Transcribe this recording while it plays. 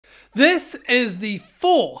This is the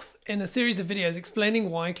fourth in a series of videos explaining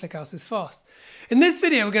why ClickHouse is fast. In this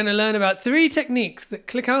video, we're going to learn about 3 techniques that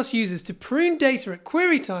ClickHouse uses to prune data at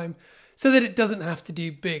query time so that it doesn't have to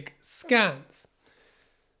do big scans.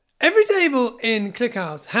 Every table in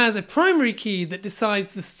ClickHouse has a primary key that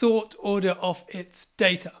decides the sort order of its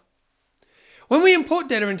data. When we import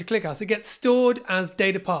data into ClickHouse, it gets stored as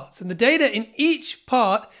data parts, and the data in each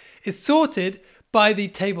part is sorted by the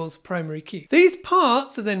table's primary key. These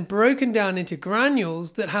parts are then broken down into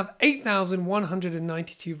granules that have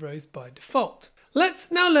 8,192 rows by default.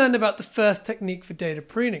 Let's now learn about the first technique for data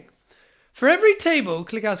pruning. For every table,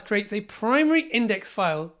 ClickHouse creates a primary index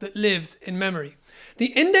file that lives in memory. The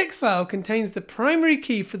index file contains the primary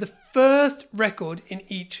key for the first record in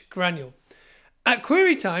each granule. At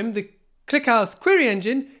query time, the ClickHouse query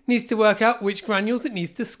engine needs to work out which granules it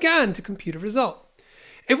needs to scan to compute a result.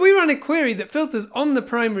 If we run a query that filters on the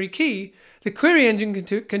primary key, the query engine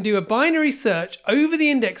can do a binary search over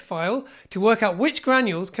the index file to work out which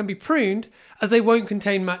granules can be pruned, as they won't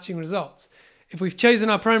contain matching results. If we've chosen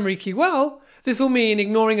our primary key well, this will mean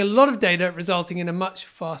ignoring a lot of data, resulting in a much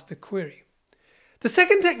faster query. The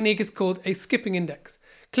second technique is called a skipping index.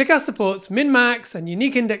 ClickHouse supports min-max and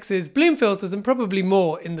unique indexes, Bloom filters, and probably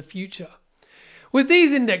more in the future. With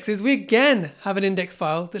these indexes, we again have an index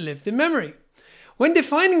file that lives in memory. When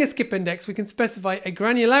defining a skip index, we can specify a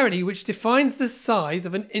granularity which defines the size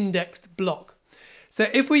of an indexed block. So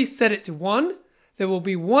if we set it to 1, there will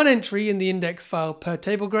be 1 entry in the index file per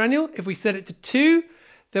table granule. If we set it to 2,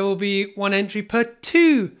 there will be 1 entry per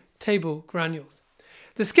 2 table granules.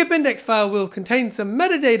 The skip index file will contain some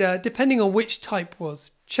metadata depending on which type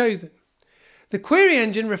was chosen. The query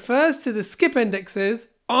engine refers to the skip indexes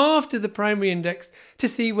after the primary index to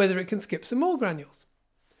see whether it can skip some more granules.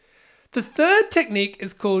 The third technique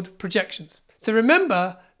is called projections. So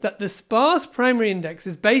remember that the sparse primary index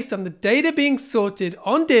is based on the data being sorted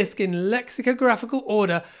on disk in lexicographical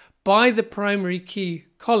order by the primary key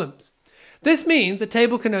columns. This means a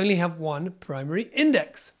table can only have 1 primary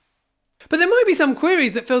index. But there might be some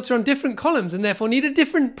queries that filter on different columns and therefore need a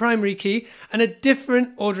different primary key and a different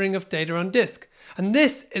ordering of data on disk. And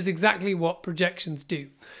this is exactly what projections do.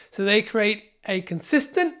 So they create a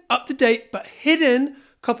consistent, up-to-date, but hidden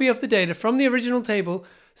copy of the data from the original table,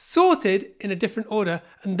 sorted in a different order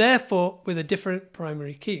and therefore with a different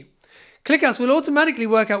primary key. ClickHouse will automatically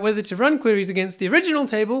work out whether to run queries against the original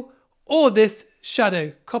table or this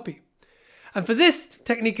shadow copy. And for this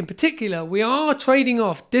technique in particular, we are trading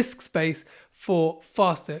off disk space for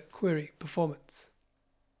faster query performance.